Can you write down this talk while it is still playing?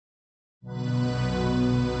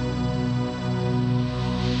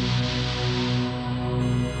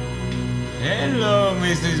Hello,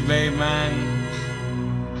 Mrs. Bateman.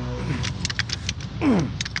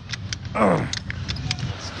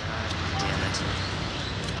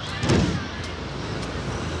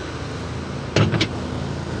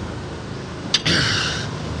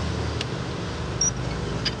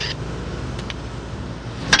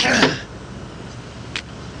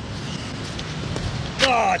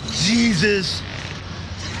 Oh, Jesus!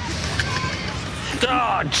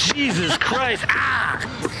 Oh, Jesus Christ! Ah!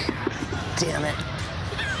 Damn it.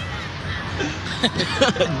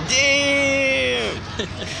 Damn!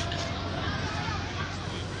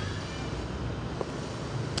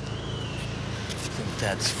 Think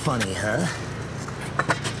that's funny, huh?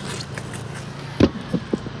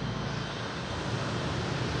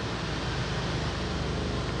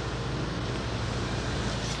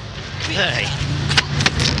 Hey.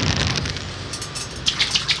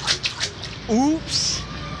 Oops.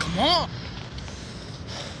 Come on.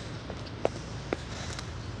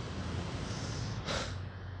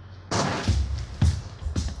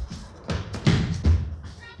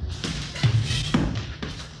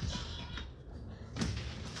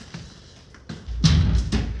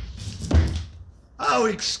 Oh,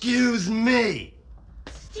 excuse me.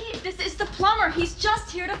 Steve, this is the plumber. He's just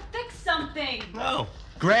here to fix something. Oh,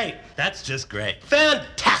 great. That's just great.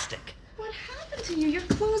 Fantastic. What happened to you? Your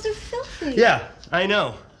clothes are filthy. Yeah, I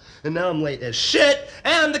know. And now I'm late as shit,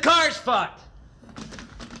 and the car's fucked.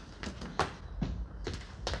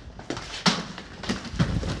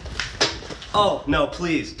 Oh, no,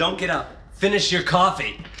 please, don't get up. Finish your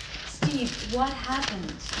coffee. Steve, what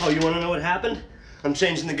happened? Oh, you want to know what happened? I'm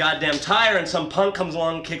changing the goddamn tire, and some punk comes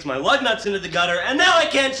along and kicks my lug nuts into the gutter, and now I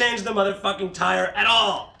can't change the motherfucking tire at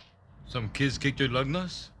all. Some kids kicked your lug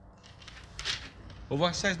nuts? Well,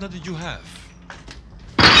 what size nut did you have?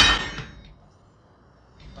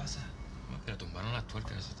 ¿Qué pasa? Me tumbaron la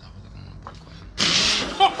tuerca de ese trabajo como un poco.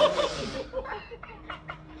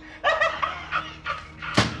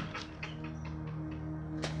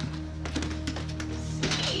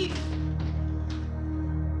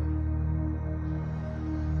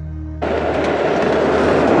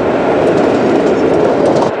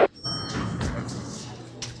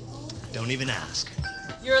 Don't even ask.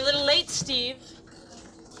 You're a little late, Steve.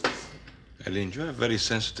 Eileen, you're a very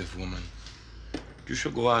sensitive woman. You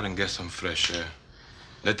should go out and get some fresh air.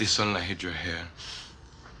 Let the sunlight hit your hair.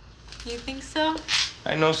 You think so?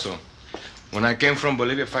 I know so. When I came from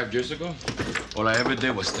Bolivia 5 years ago, all I ever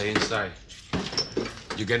did was stay inside.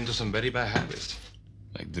 You get into some very bad habits,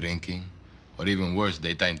 like drinking, or even worse,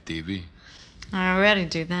 daytime TV. I already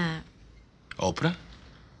do that. Oprah?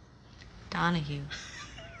 Donahue.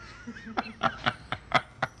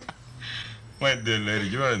 My dear lady,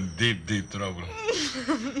 you're in deep, deep trouble.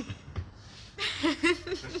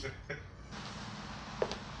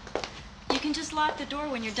 You can just lock the door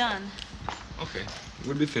when you're done. Okay,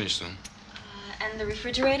 we'll be finished soon. And the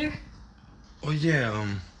refrigerator? Oh, yeah,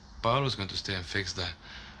 Paolo's going to stay and fix that.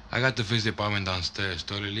 I got to fix the apartment downstairs,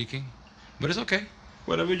 totally leaking. But it's okay.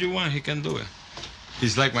 Whatever you want, he can do it.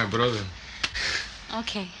 He's like my brother.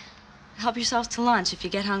 Okay. Help yourselves to lunch if you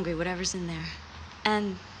get hungry, whatever's in there.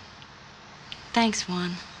 And thanks,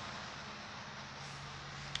 Juan.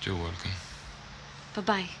 You're welcome.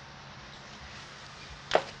 Bye-bye.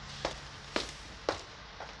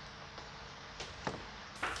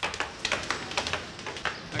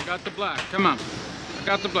 I got the black. Come on. I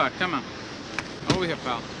got the black. Come on. Over here,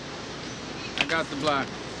 pal. I got the black.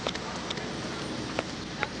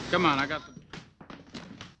 Come on, I got the...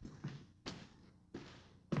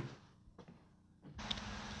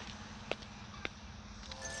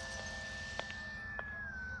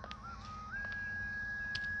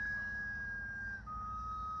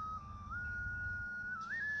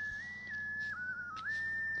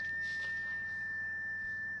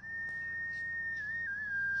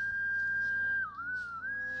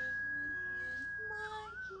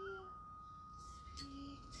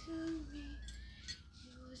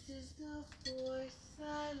 The voice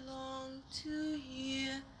I long to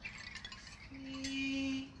hear.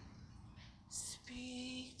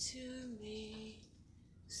 Speak to me,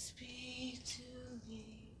 speak to me.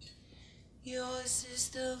 Yours is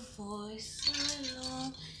the voice I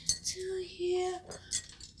long to hear.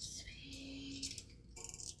 Speak.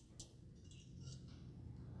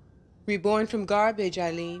 Reborn from garbage,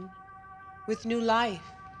 Eileen, with new life,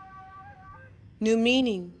 new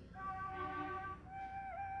meaning.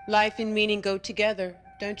 Life and meaning go together,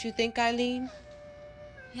 don't you think, Eileen?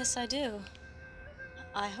 Yes, I do.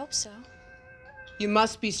 I hope so. You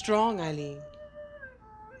must be strong, Eileen.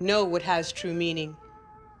 Know what has true meaning,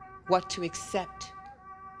 what to accept.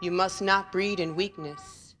 You must not breed in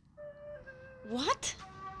weakness. What?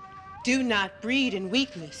 Do not breed in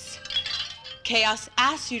weakness. Chaos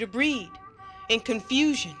asks you to breed in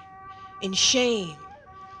confusion, in shame,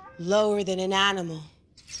 lower than an animal.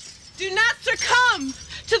 Do not succumb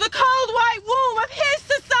to the cold white womb of his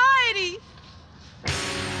society.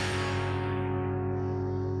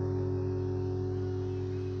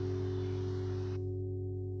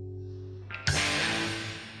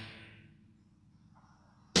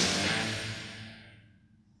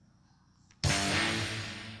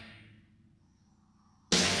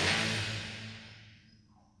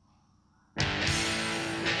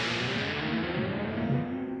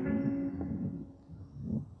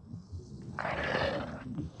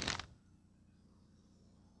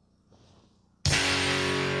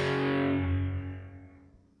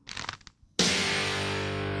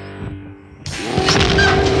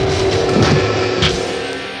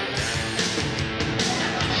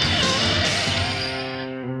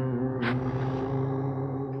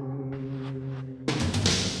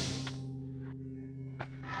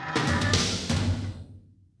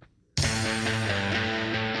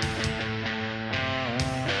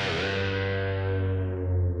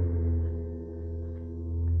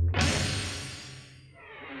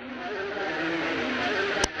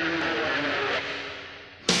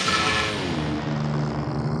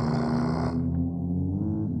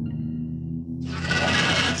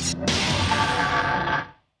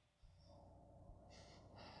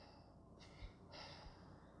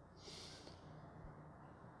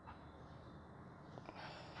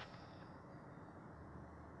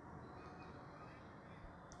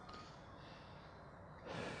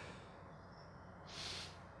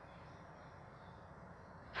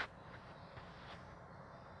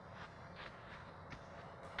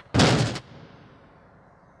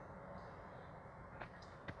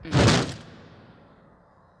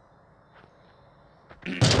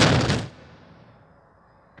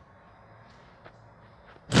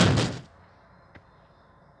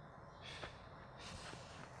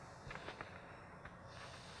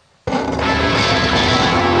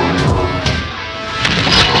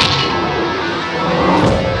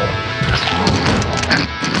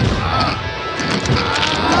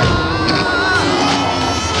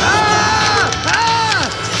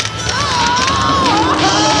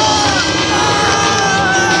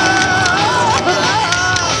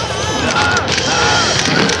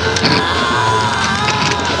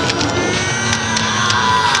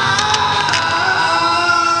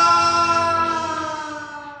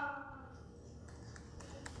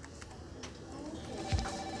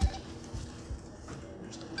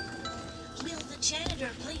 Janitor,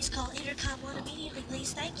 please call Intercom 1 immediately,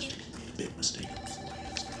 please. Thank you. Big mistake.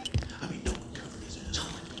 I mean, no one covered his ass.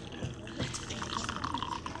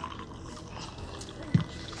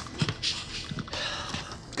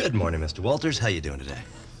 Good morning, Mr. Walters. How you doing today?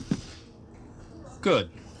 Good.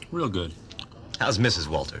 Real good. How's Mrs.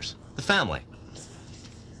 Walters? The family?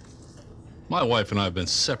 My wife and I have been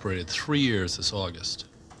separated 3 years this August.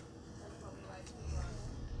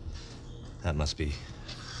 That must be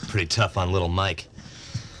pretty tough on little Mike.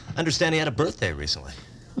 I understand he had a birthday recently.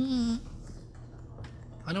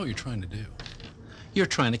 I know what you're trying to do. You're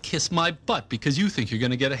trying to kiss my butt because you think you're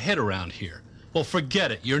going to get ahead around here. Well,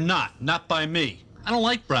 forget it. You're not. Not by me. I don't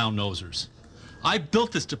like brown-nosers. I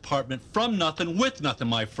built this department from nothing with nothing,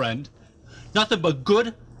 my friend. Nothing but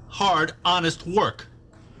good, hard, honest work.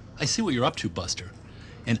 I see what you're up to, Buster,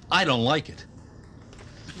 and I don't like it.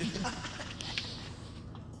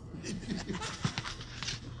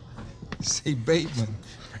 Say, Bateman,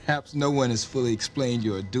 perhaps no one has fully explained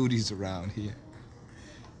your duties around here.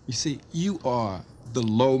 You see, you are the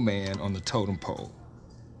low man on the totem pole.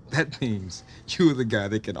 That means you're the guy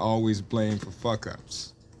they can always blame for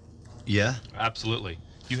fuck-ups. Yeah? Absolutely.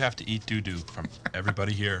 You have to eat doo-doo from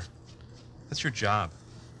everybody here. That's your job.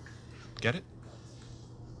 Get it?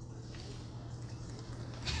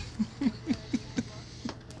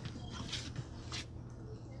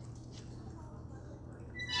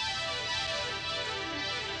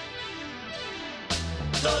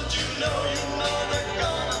 Don't you know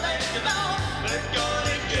the